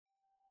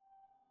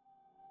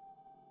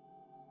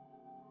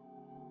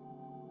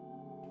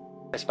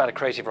It's about a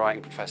creative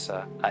writing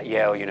professor at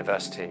Yale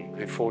University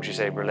who forges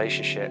a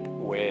relationship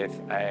with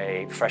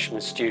a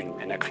freshman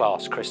student in a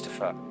class,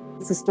 Christopher.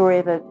 It's a story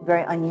of a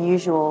very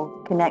unusual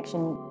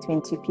connection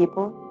between two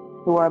people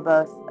who are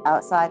both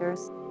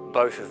outsiders.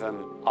 Both of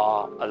them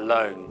are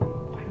alone.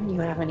 Why don't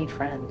you have any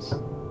friends?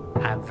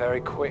 And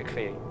very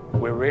quickly,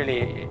 we're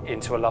really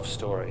into a love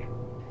story.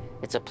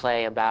 It's a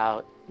play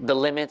about the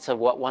limits of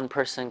what one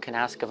person can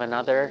ask of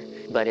another,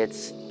 but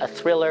it's a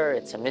thriller,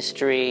 it's a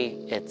mystery,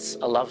 it's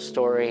a love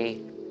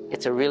story.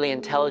 It's a really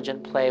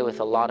intelligent play with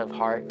a lot of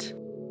heart.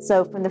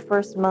 So from the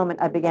first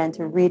moment I began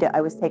to read it,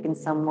 I was taken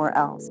somewhere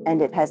else,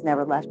 and it has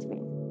never left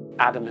me.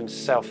 Adam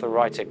himself, the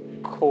writer,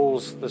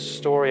 calls the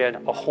story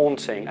a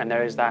haunting, and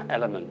there is that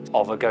element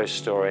of a ghost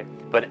story.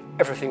 But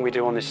everything we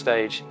do on this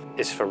stage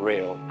is for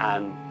real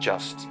and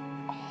just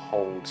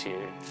holds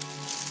you.